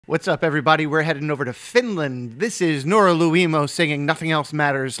What's up, everybody? We're heading over to Finland. This is Noora Louhimo singing Nothing Else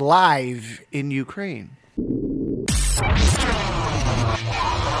Matters live in Ukraine.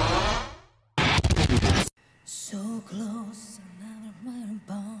 So close,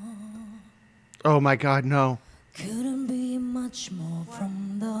 Oh my God, no. couldn't be much more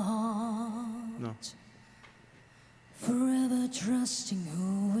from the heart. No. Forever trusting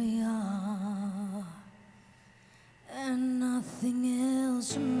who we are, and nothing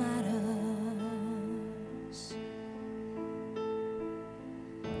else matters.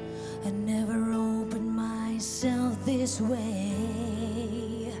 I never opened myself this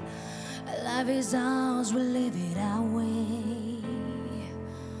way. Life is ours, we live it our way.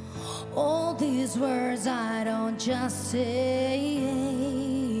 All these words I don't just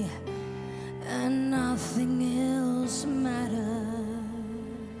say, and nothing else matters.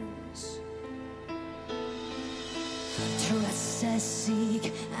 Trust I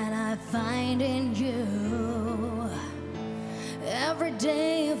seek and I find in you, every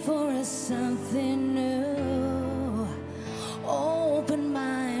day for us something new. Open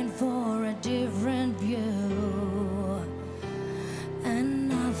mind for a different view, and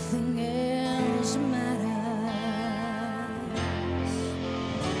nothing else matters.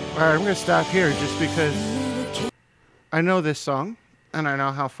 All right, I'm going to stop here just because I know this song and I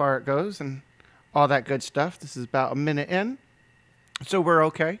know how far it goes and all that good stuff. This is about a minute in, so we're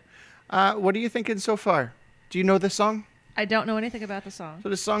okay. What are you thinking so far? Do you know this song? I don't know anything about the song. So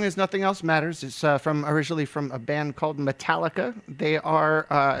this song is Nothing Else Matters. It's originally from a band called Metallica. They are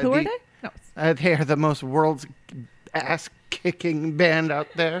Who are they? No. They are the most world's ass-kicking band out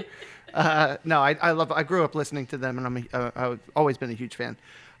there. No, I grew up listening to them, and I've always been a huge fan.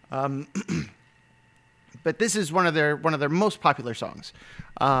 But this is one of their most popular songs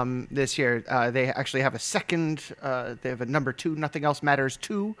this year. They actually have a second. They have a number 2, Nothing Else Matters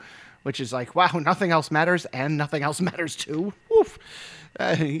 2, which is like, wow, nothing else matters and nothing else matters too. Woof.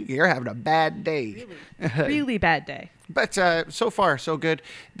 You're having a bad day. Really bad day. But so far, so good.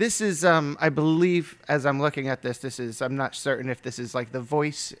 This is, I believe, as I'm looking at this is, I'm not certain if this is like The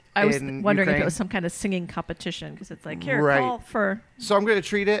Voice I was in wondering Ukraine. if it was some kind of singing competition, because it's like, here, Right. call for... So I'm going to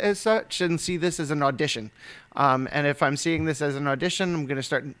treat it as such and see this as an audition. And if I'm seeing this as an audition, I'm going to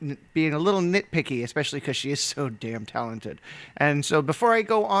start being a little nitpicky, especially because she is so damn talented. And so before I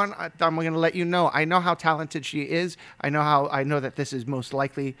go on, I'm going to let you know, I know how talented she is. I know that this is most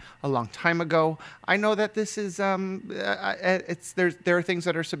likely a long time ago. I know that this is, there are things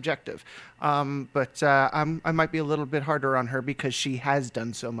that are subjective. But I might be a little bit harder on her because she has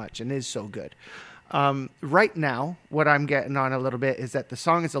done so much and is so good. Right now, what I'm getting on a little bit is that the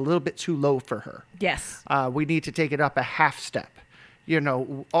song is a little bit too low for her. Yes. We need to take it up a half step. You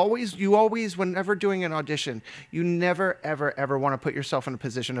know, you always, whenever doing an audition, you never, ever, ever want to put yourself in a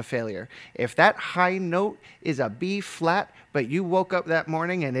position of failure. If that high note is a B flat, but you woke up that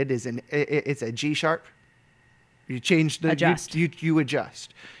morning and it's a G sharp, you change the adjust. You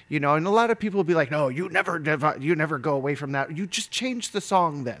adjust. You know, and a lot of people will be like, no, you never go away from that. You just change the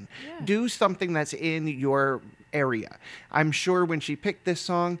song then. Yeah. Do something that's in your area. I'm sure when she picked this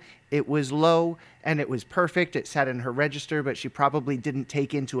song, it was low and it was perfect. It sat in her register, but she probably didn't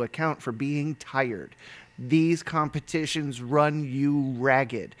take into account for being tired. These competitions run you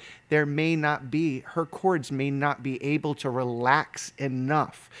ragged. Her chords may not be able to relax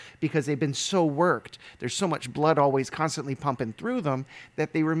enough because they've been so worked. There's so much blood always constantly pumping through them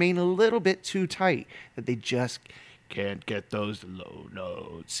that they remain a little bit too tight, that they just can't get those low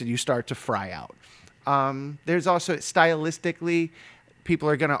notes, and you start to fry out. There's also, stylistically, people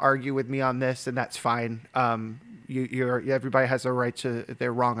are going to argue with me on this, and that's fine. Everybody has a right to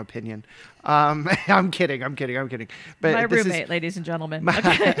their wrong opinion. I'm kidding. But my roommate, ladies and gentlemen.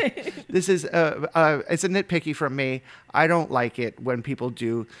 This is it's a nitpicky from me. I don't like it when people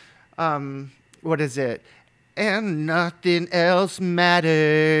do. What is it? And nothing else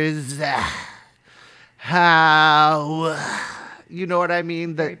matters. How? You know what I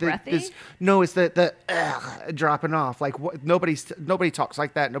mean? Very breathy? It's the dropping off. Like nobody talks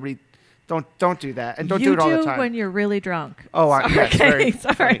like that. Nobody. Don't do that, and don't do it all the time. When you're really drunk. Oh, yes, very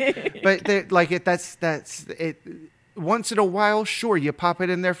sorry. Funny. But that's it. Once in a while, sure, you pop it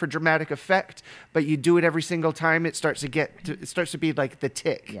in there for dramatic effect, but you do it every single time. It starts to be like the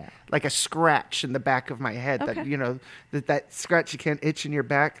tick, like a scratch in the back of my head. Okay. That scratch you can't itch in your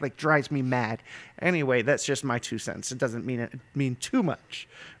back, like drives me mad. Anyway, that's just my 2 cents. It doesn't mean too much,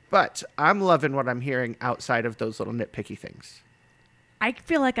 but I'm loving what I'm hearing outside of those little nitpicky things. I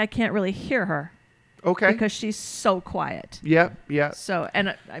feel like I can't really hear her. Okay. Because she's so quiet. Yeah. So,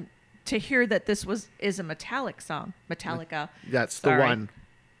 and to hear that this is a Metallica song. That's the one.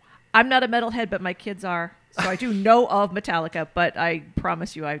 I'm not a metalhead, but my kids are. So I do know of Metallica, but I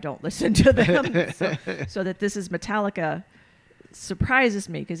promise you I don't listen to them. So that this is Metallica surprises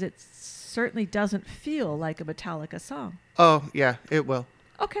me because it certainly doesn't feel like a Metallica song. Oh, yeah, it will.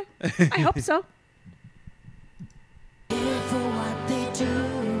 Okay. I hope so. For what they do,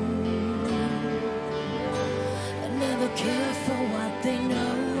 I never care for what they know,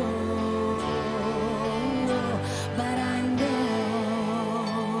 but I know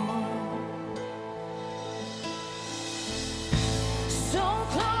so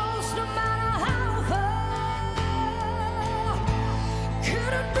close, no matter how far,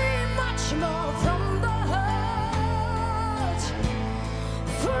 couldn't be much more from the heart,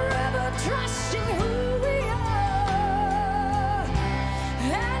 forever trusting who we are,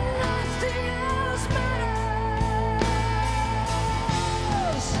 and nothing else matters,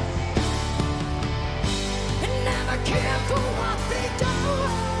 and never care for what they do.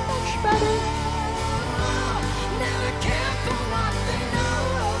 Much better. Never care for what they know,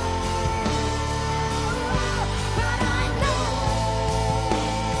 but I know,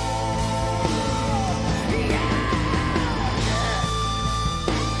 yeah.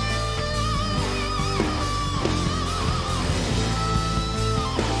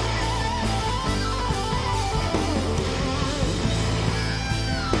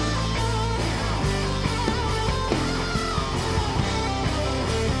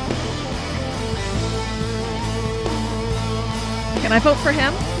 Can I vote for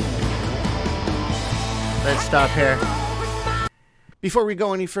him? Let's stop here. Before we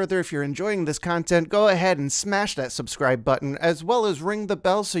go any further, if you're enjoying this content, go ahead and smash that subscribe button, as well as ring the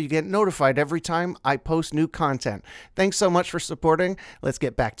bell so you get notified every time I post new content. Thanks so much for supporting. Let's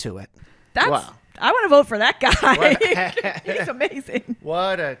get back to it. Wow. I want to vote for that guy. He's amazing.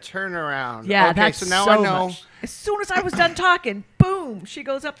 What a turnaround. Yeah, okay, that's so now I know. much. As soon as I was done talking, boom, she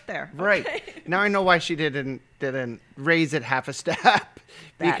goes up there. Right. Okay. Now I know why she didn't raise it half a step.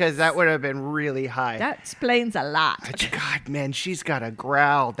 Because that would have been really high. That explains a lot. God, man, she's got a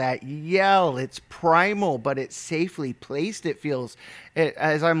growl, that yell. It's primal, but it's safely placed, it feels,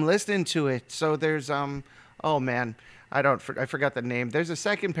 as I'm listening to it. So there's, oh, man, I forgot the name. There's a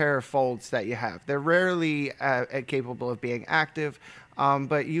second pair of folds that you have. They're rarely capable of being active,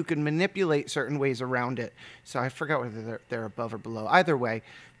 but you can manipulate certain ways around it. So I forgot whether they're above or below. Either way,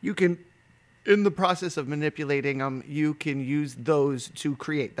 you can... In the process of manipulating them, you can use those to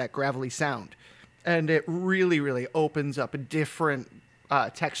create that gravelly sound. And it really, really opens up a different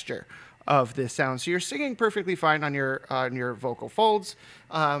texture of this sound. So you're singing perfectly fine on your vocal folds.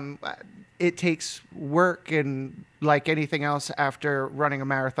 It takes work, and like anything else, after running a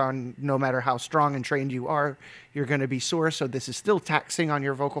marathon, no matter how strong and trained you are, you're going to be sore. So this is still taxing on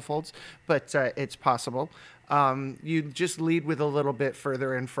your vocal folds, but it's possible. You just lead with a little bit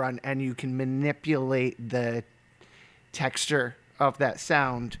further in front, and you can manipulate the texture of that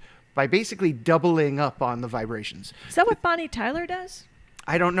sound by basically doubling up on the vibrations. Is that what Bonnie Tyler does?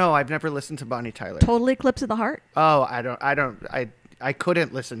 I don't know. I've never listened to Bonnie Tyler. Total Eclipse of the Heart? Oh, I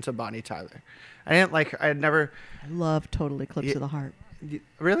couldn't listen to Bonnie Tyler. I never. I love Total Eclipse of the Heart.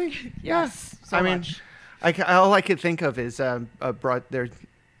 Really? Yes. Yeah. So much. All I could think of is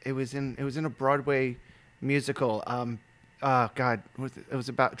it was in a Broadway musical. God, it was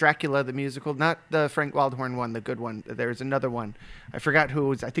about Dracula the musical, not the Frank Wildhorn one, the good one. There's another one. I forgot who it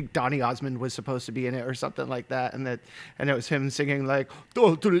was. I think Donny Osmond was supposed to be in it or something like that, and it was him singing like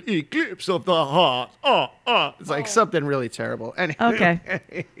 "Total Eclipse of the Heart." It's like something really terrible. Anyway.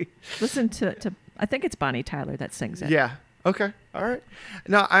 Okay. Listen to I think it's Bonnie Tyler that sings it. Yeah. Okay. All right.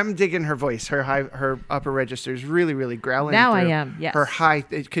 No, I'm digging her voice. Her upper register is really, really growling. Now I through. am. Yes. Her high,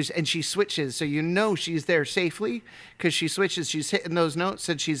 and she switches, so you know she's there safely because she switches. She's hitting those notes,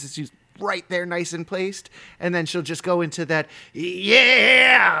 and she's right there, nice and placed. And then she'll just go into that,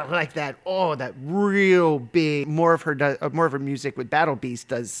 yeah, like that. Oh, that real big. More of her music with Battle Beast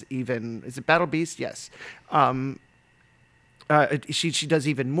does even. Is it Battle Beast? Yes. She does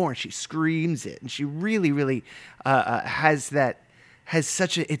even more. She screams it, and she really, really has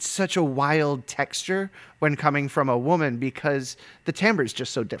such a wild texture when coming from a woman because the timbre is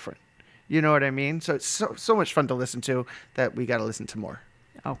just so different. You know what I mean? So it's so much fun to listen to that we got to listen to more.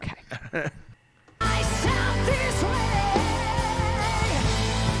 Okay. I sound this way.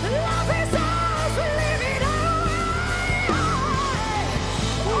 Love is ours, we live it away.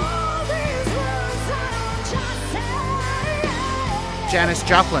 All these words I don't just say. Janis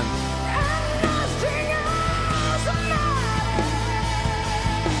Joplin. And nothing else matters.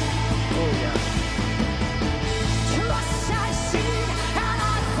 Oh yeah. Trust I see and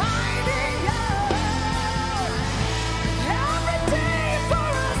I find in you. Every day for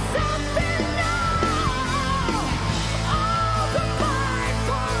a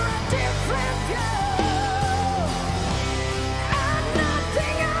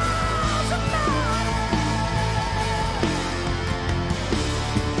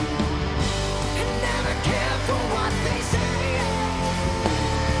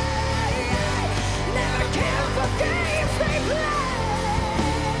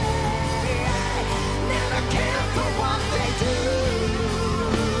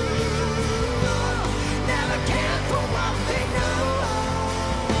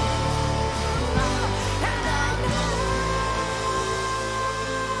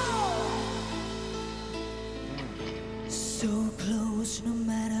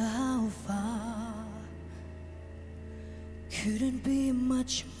couldn't be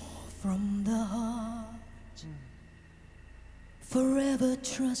much more from the heart. Forever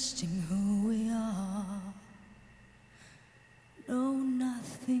trusting who we are. No,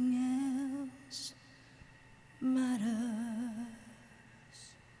 nothing else matters.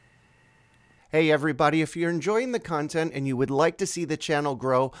 Hey everybody, if you're enjoying the content and you would like to see the channel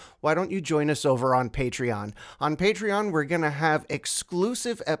grow, why don't you join us over on Patreon? On Patreon, we're going to have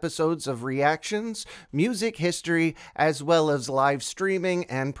exclusive episodes of reactions, music history, as well as live streaming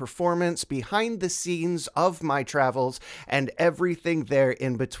and performance behind the scenes of my travels and everything there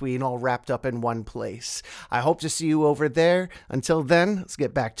in between, all wrapped up in one place. I hope to see you over there. Until then, let's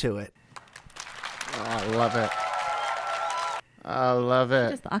get back to it. Oh, I love it. I love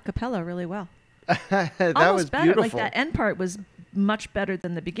it. Just the acapella really well. That Almost was better. beautiful. Like that end part was much better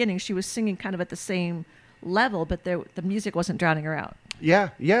than the beginning. She was singing kind of at the same level, but the music wasn't drowning her out. Yeah.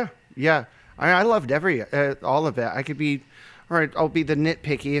 I loved all of it. I could be, all right, I'll be the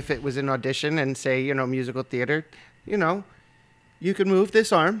nitpicky if it was an audition and say, musical theater, you can move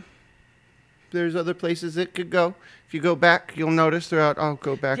this arm. There's other places it could go. If you go back, you'll notice throughout, I'll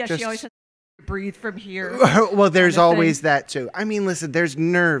go back. Yeah, she always had to breathe from here. Well, there's kind of always thing. that too. I mean, listen, there's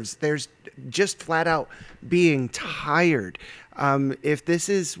nerves. There's just flat out being tired. If this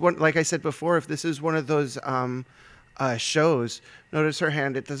is one, like I said before, if this is one of those shows, notice her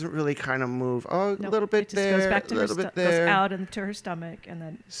hand. It doesn't really kind of move. Oh, No, a little bit it just there, goes back to a little her bit there. goes out into her stomach, and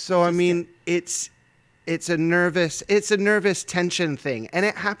then. So I just mean, it's a nervous tension thing, and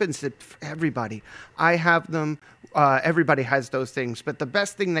it happens to everybody. I have them. Everybody has those things, but the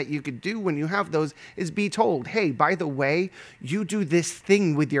best thing that you could do when you have those is be told, hey, by the way, you do this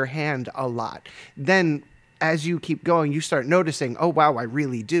thing with your hand a lot. Then as you keep going, you start noticing, oh, wow, I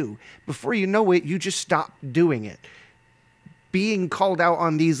really do. Before you know it, you just stop doing it. Being called out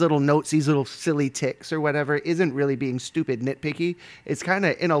on these little notes, these little silly ticks or whatever, isn't really being stupid, nitpicky. It's kind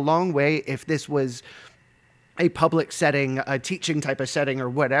of, in a long way, if this was a public setting, a teaching type of setting or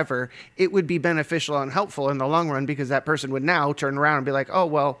whatever, it would be beneficial and helpful in the long run, because that person would now turn around and be like, oh,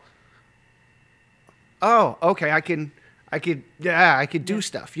 well, oh, okay, I could do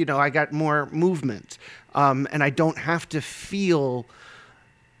stuff. I got more movement. And I don't have to feel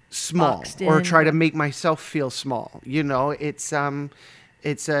small Boxed or in. try to make myself feel small. It's a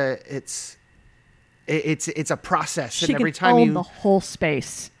process. She and every can time own you the whole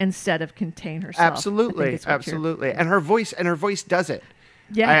space instead of contain herself. I think absolutely, it's what you're- absolutely. And her voice does it.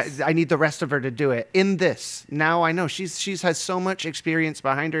 Yes. I need the rest of her to do it. In this, now I know she's has so much experience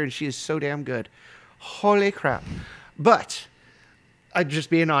behind her, and she is so damn good. Holy crap. But I'm just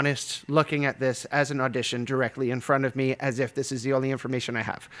being honest, looking at this as an audition directly in front of me, as if this is the only information I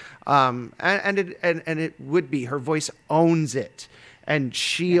have. And it would be, her voice owns it, and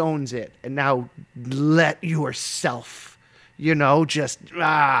she owns it. And now let yourself, just Be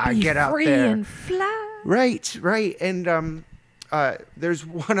get out free there. and fly. Right. And there's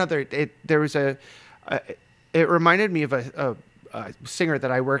one other. It reminded me of a singer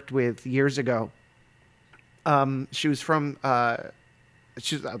that I worked with years ago. She was from.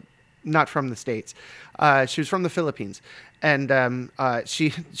 She's not from the States. She was from the Philippines, and she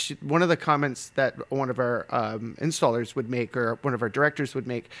one of the comments that one of our installers would make, or one of our directors would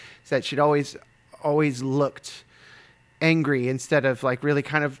make, is that she'd always looked angry instead of like really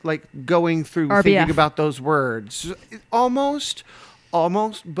kind of like going through RBF. thinking about those words. Almost,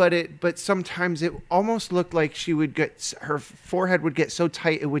 but sometimes it almost looked like her forehead would get so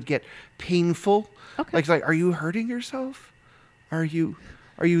tight it would get painful. Okay. Like, are you hurting yourself? Are you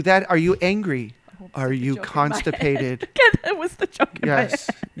angry? Are you constipated? Again, that was the joke in my head.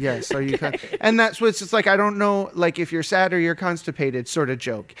 Yes. Are you? And that's what's just like, I don't know, like if you're sad or you're constipated, sort of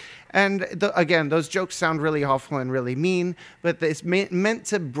joke. And again, those jokes sound really awful and really mean, but it's meant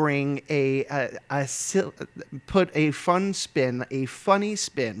to bring put a fun spin, a funny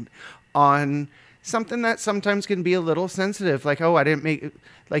spin on something that sometimes can be a little sensitive. Like, oh, I didn't make,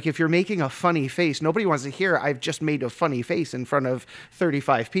 like if you're making a funny face, nobody wants to hear, I've just made a funny face in front of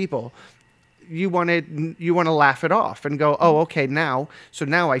 35 people. You want to laugh it off and go, oh, okay, now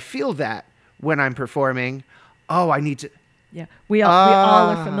I feel that when I'm performing. Oh, I need to. Yeah, we all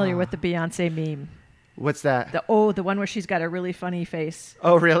are familiar with the Beyonce meme. What's that? The one where she's got a really funny face.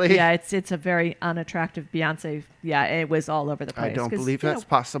 Oh, really? Yeah, it's a very unattractive Beyonce. Yeah, it was all over the place. I don't 'cause, believe you know, that's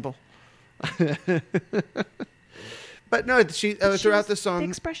possible. But no, she throughout the song, the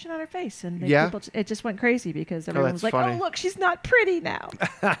expression on her face, and it just went crazy because everyone was that's like, funny. "Oh, look, she's not pretty now."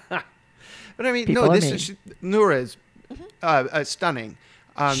 But I mean, People no, are this mean. is Noora is stunning.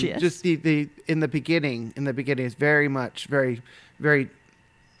 She is. Just the in the beginning is very much very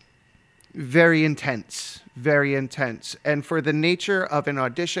Very intense. Very intense. And for the nature of an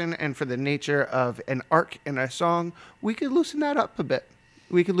audition and for the nature of an arc in a song, we could loosen that up a bit.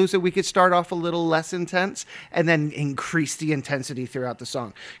 We could lose it. We could start off a little less intense and then increase the intensity throughout the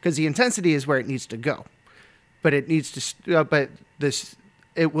song. Because the intensity is where it needs to go. But it needs to,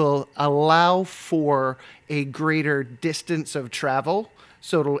 it will allow for a greater distance of travel.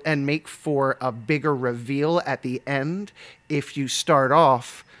 And make for a bigger reveal at the end if you start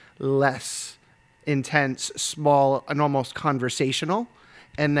off less intense, small, and almost conversational,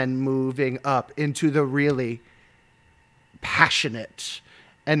 and then moving up into the really passionate,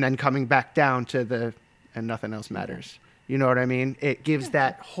 and then coming back down to the, and nothing else matters. You know what I mean? It gives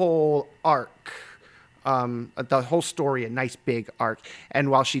that whole arc, the whole story, a nice big arc.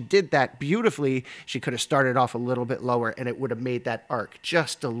 And while she did that beautifully, she could have started off a little bit lower and it would have made that arc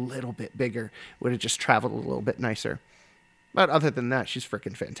just a little bit bigger. Would have just traveled a little bit nicer. But other than that, she's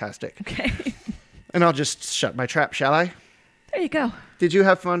freaking fantastic. Okay. And I'll just shut my trap, shall I? There you go. Did you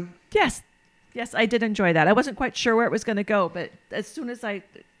have fun? Yes. Yes, I did enjoy that. I wasn't quite sure where it was going to go, but as soon as I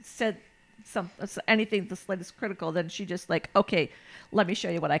said anything the slightest critical, then she just like, okay, let me show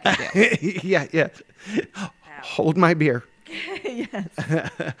you what I can do. Yeah. Hold my beer. Yes.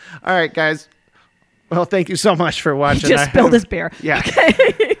 All right, guys. Well, thank you so much for watching. He just spilled his beer. Yeah.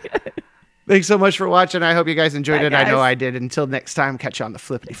 Okay. Thanks so much for watching. I hope you guys enjoyed Bye, it. I know guys. I did. Until next time, catch you on the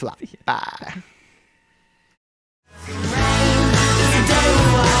flippity flop. Bye.